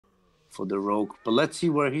for the rogue. But let's see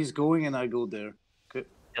where he's going, and I go there. Okay.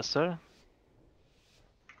 Yes, sir.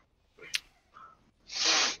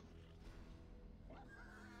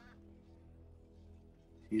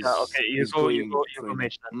 Okay. You go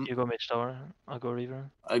mage then. You go mage tower. I'll go reaver.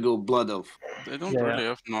 I go blood elf. They don't really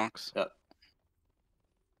have knocks. Yeah.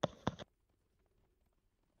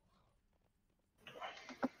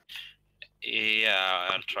 Yeah,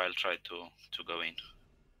 I'll try to go in.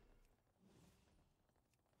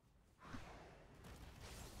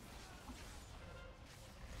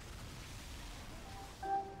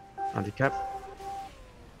 Handicap.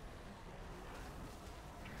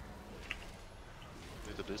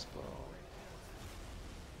 Need a dispel.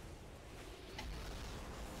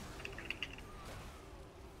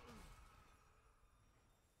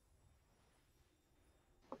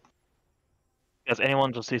 Yes,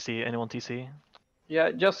 anyone just CC, anyone TC.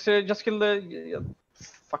 Yeah, just kill the.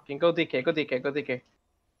 Fucking go DK, go DK, go DK.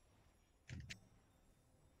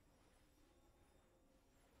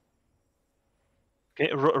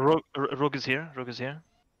 Okay, Rogue is here. Rogue is here.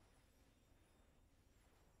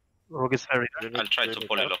 Rogue is very. I'll try to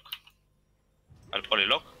polylock. I'll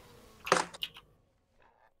polylock.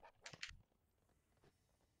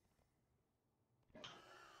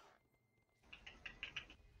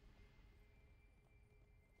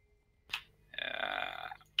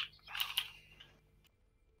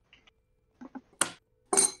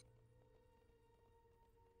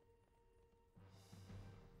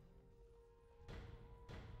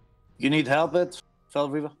 You need help at Fel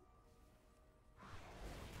Riva?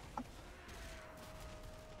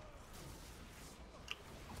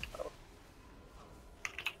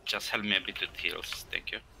 Just help me a bit with heals,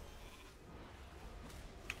 thank you.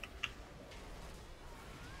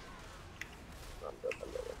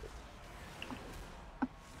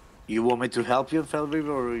 You want me to help you, Fel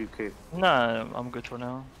Riva, or are you okay? Nah, I'm good for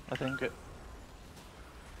now. I think.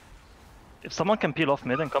 If someone can peel off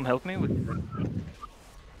mid and come help me with.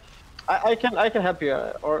 I can help you.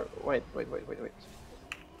 Or wait.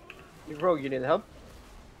 You rogue, you need help.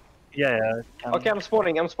 Yeah. Okay, I'm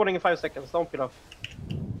spawning in 5 seconds. Don't peel off.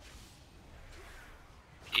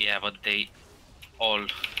 Yeah, but they all.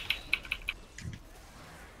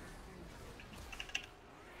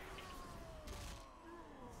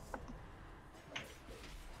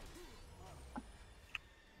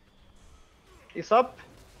 He's up.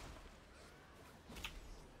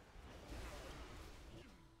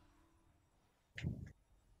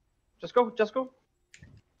 Just go.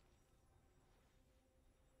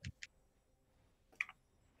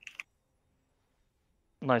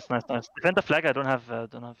 Nice. Defend the flag. I don't have.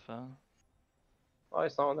 Oh,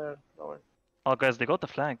 it's down there. Don't worry. Oh, guys, they got the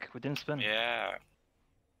flag. We didn't spin. Yeah.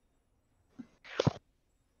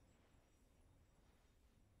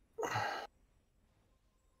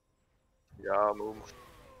 Yeah, move.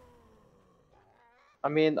 I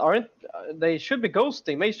mean, aren't they should be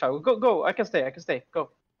ghosting Mage Tower? Go. I can stay. Go.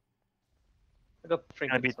 I got It's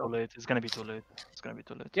gonna be too late. It's gonna be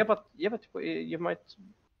too late. Yeah, but you might.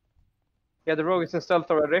 Yeah, the rogue is in stealth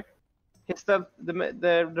already. He's stealth.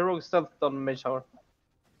 The rogue is stealth on Mage Tower.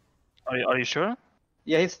 Are you sure?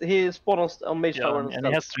 Yeah, he spawned on Mage Tower and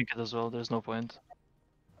he has trinket as well. There's no point.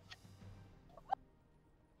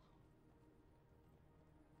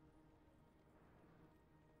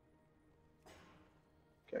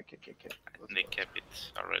 Okay. They kept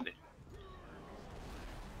it already.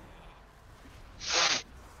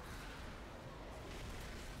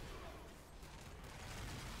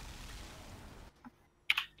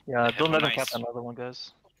 Yeah, don't let them nice. cap another one,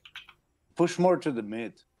 guys. Push more to the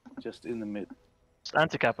mid. Just in the mid. Just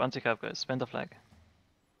anti-cap, guys. Spend the flag.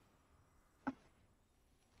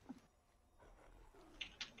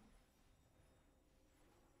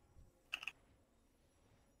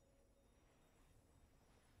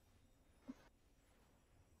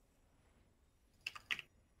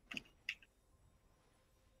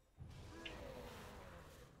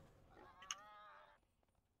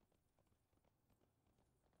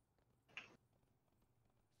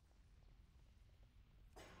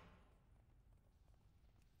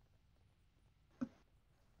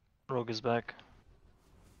 Rogue is back.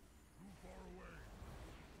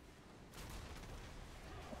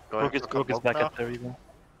 Rogue is back at there even.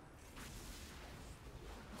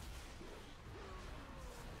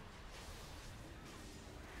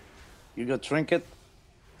 You got trinket?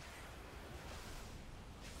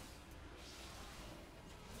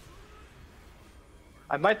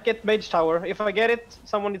 I might get Mage Tower. If I get it,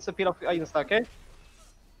 someone needs to peel off insta, okay?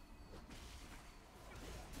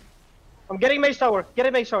 I'm getting Mage Tower.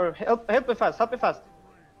 Get Mage Tower. Help me fast.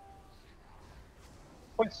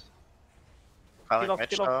 Boys. Coming Kill off, mage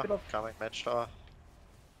kill off, tower. kill off. Coming mage tower.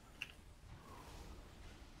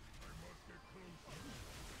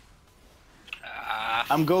 Ah,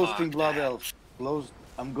 I'm fuck ghosting Blood that. Elf.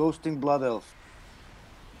 I'm ghosting Blood Elf.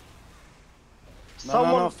 No,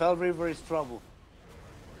 Someone, no, Fell River is trouble.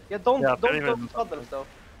 yeah, don't Yeah, go very well. others though.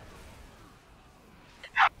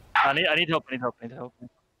 I need help. I need help.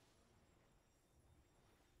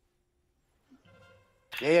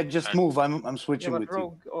 Yeah, just move. I'm switching Yeah, with but you.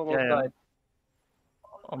 Rogue almost Yeah, yeah. died.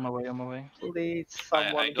 On my way. Please, I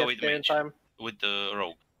someone go get with there in mage. time. With the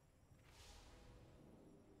rogue.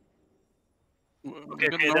 Okay,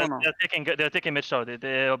 they're taking mid tower.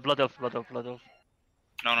 They blood elf.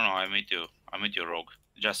 No, I meet you. I meet you, rogue.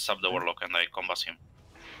 Just sub the warlock and I combat him.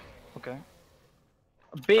 Okay.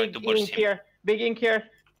 Big to burst ink him. here. Big ink here.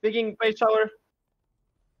 Big ink base tower.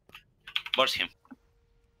 Burst him.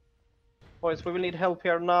 Boys, we will need help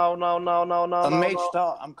here now. Mage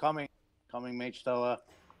Tower, I'm coming. Coming, Mage Tower.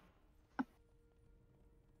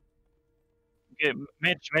 Okay,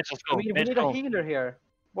 mage, let's go. We Mage, need go. a healer here.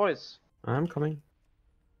 Boys. I'm coming.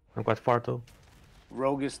 I'm quite far though.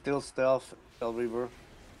 Rogue is still stealth. Fell River.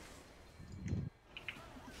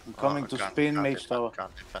 I'm coming to spin Mage Tower.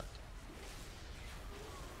 Can't defend.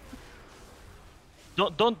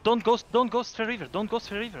 Don't ghost Fair River. Don't ghost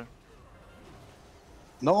Fair River.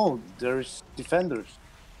 No, there's defenders.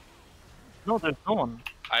 No, there's no one.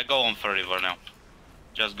 I go on for river now.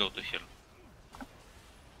 Just go to heal.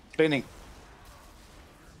 Spinning.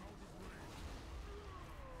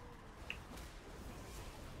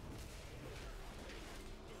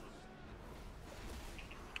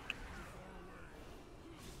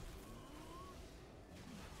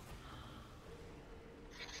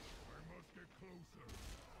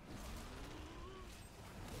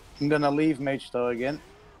 I'm gonna leave Mage Tower again.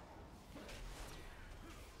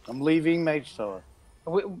 I'm leaving Mage Tower.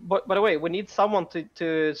 But by the way, we need someone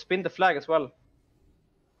to spin the flag as well.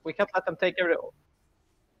 We can't let them take every.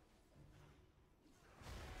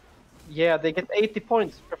 Yeah, they get 80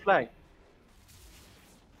 points per flag.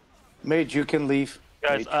 Mage, you can leave.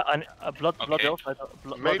 Guys, Mage. blood Okay. elf.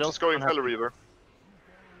 Blood Mage elf is going don't have- Fell River.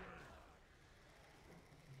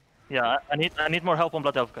 Yeah, I need more help on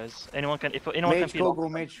blood elf, guys. Anyone can, if anyone Mage, can go, peel. go,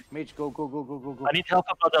 Mage. Mage, go, go, go, go, go, go. I need help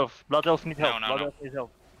on blood elf. Blood elf need help. No, blood no. elf needs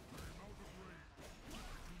help.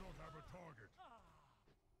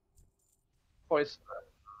 Boys,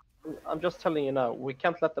 I'm just telling you now, we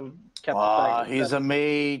can't let them cap the Ah, flag. he's a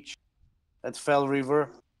mage. That's Fell River.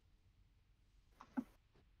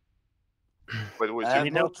 Wait, I have I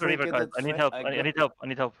need no help for river, guys. trinket I need at help. Fe- I need help. I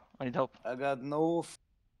need help. I need help. I got no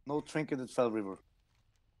trinket at Fell River.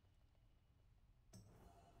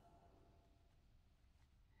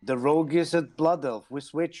 The rogue is at Blood Elf. We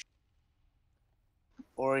switch.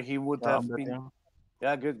 Or he would Yeah, have I'm been. there.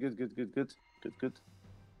 Yeah, good.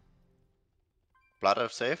 Blood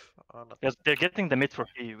Elf safe? Or not? Yes, they're getting the mid for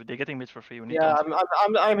free. They're getting mid for free. We need Yeah, to...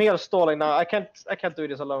 I'm here stalling now. I can't do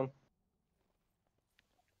this alone.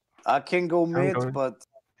 I can go mid, going. but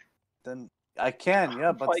then I can,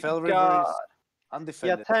 yeah, but My Fell River God. is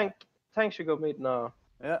Yeah, undefended. tank should go mid now.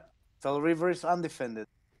 Yeah, Fell River is undefended.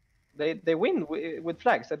 They win with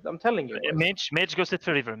flags. I'm telling you. boys. Mage goes at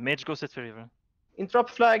river. Mage goes at river.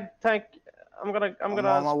 Interrupt flag, tank. I'm gonna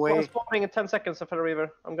on my way. spawning in 10 seconds of a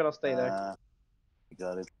river. I'm gonna stay there.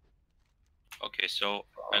 Got it. Okay, so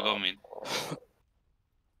I go mid.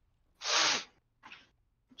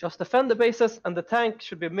 Just defend the bases, and the tank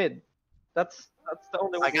should be mid. That's the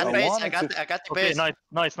only way. I got I base, wanted I got to- I got the Okay, base. nice.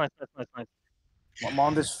 I'm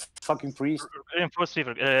on this fucking priest. Reinforce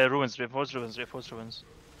river. Reinforce ruins.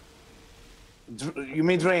 You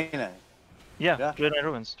mean Draina? Yeah, Yeah. Drain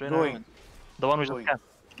ruins. Going. The one we just Going. capped.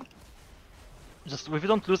 Just if we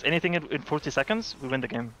don't lose anything in 40 seconds, we win the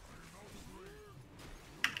game.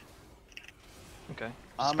 Okay.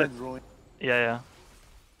 I'm Split. at ruin. Yeah.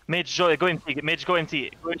 Mage go empty. Mage go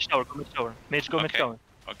empty. Go mid tower. Mage go mid Okay. tower.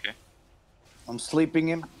 Okay. I'm sleeping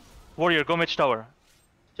him. Warrior go mid tower.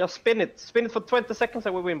 Just spin it. Spin it for 20 seconds,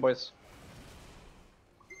 and we win, boys.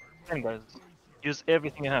 Come guys. Use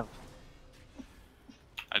everything you have.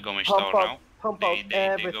 I go mage Pump tower out, now. pump They out go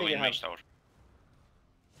everything you in have. mage tower.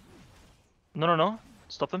 No.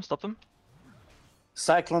 Stop them.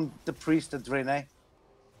 Cyclone the priest at Draina.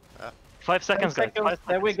 5 seconds, guys. 5 seconds.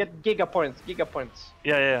 Then we get giga points.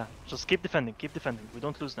 Yeah. Just keep defending. We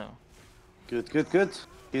don't lose now. Good.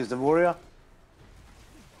 He's the warrior.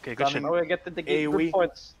 Okay, good shit. Coming. Now we get the AoE. good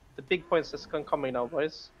points. The big points is coming now,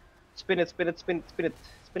 boys. Spin it. Spin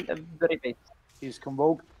very late. He's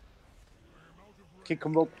convoked. Kick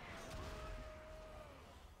convoke.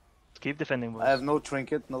 Keep defending, boys. I have no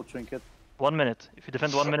trinket. 1 minute. If you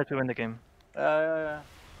defend 1 minute, we win the game. I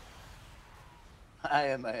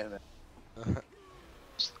am.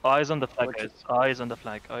 Eyes on the flag, Watch guys. it. Eyes on the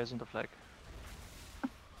flag. Eyes on the flag.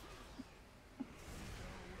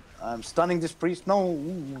 I'm stunning this priest. No,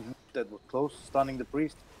 that was close. Stunning the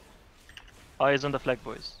priest. Eyes on the flag,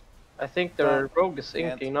 boys. I think their rogue is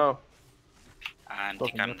inking now. I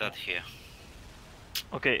think I'm dead here.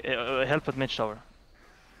 Okay, help at mid tower.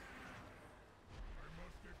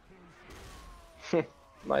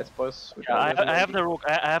 Nice, boys. We Yeah, got I have the rogue.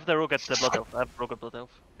 I have the rogue at the blood elf. I have rogue at blood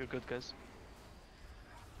elf. You're good, guys.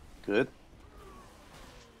 Good.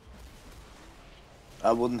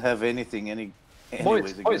 I wouldn't have anything anyways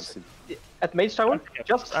Boys, against it. At Mage Tower, Okay.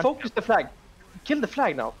 just focus the flag. Kill the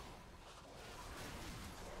flag now.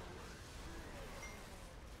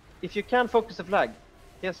 If you can't focus the flag,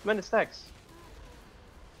 he has many stacks.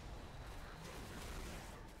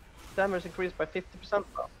 Damage increased by 50%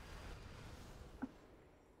 now.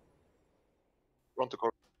 Run to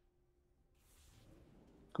core.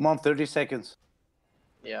 Come on, 30 seconds.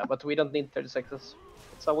 Yeah, but we don't need 30 seconds.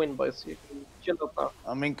 It's a win, boys. You can chill out now.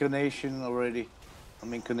 I'm incarnation already.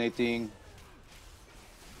 I'm incarnating.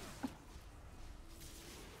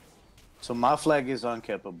 So my flag is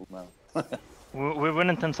uncapable now. We win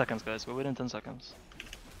in 10 seconds, guys. We win in 10 seconds.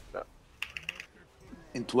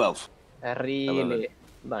 In 12. Really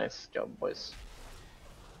nice job, boys.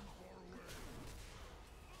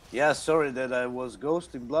 Yeah, sorry that I was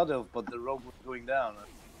ghosting Blood Elf, but the rogue was going down.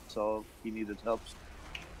 So he needed help.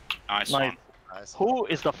 Nice Nice. one. Nice. Who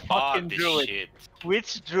is the Oh, fucking this druid? shit.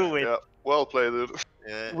 Which druid? Yeah, well played, dude.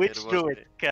 Yeah, Which it was druid?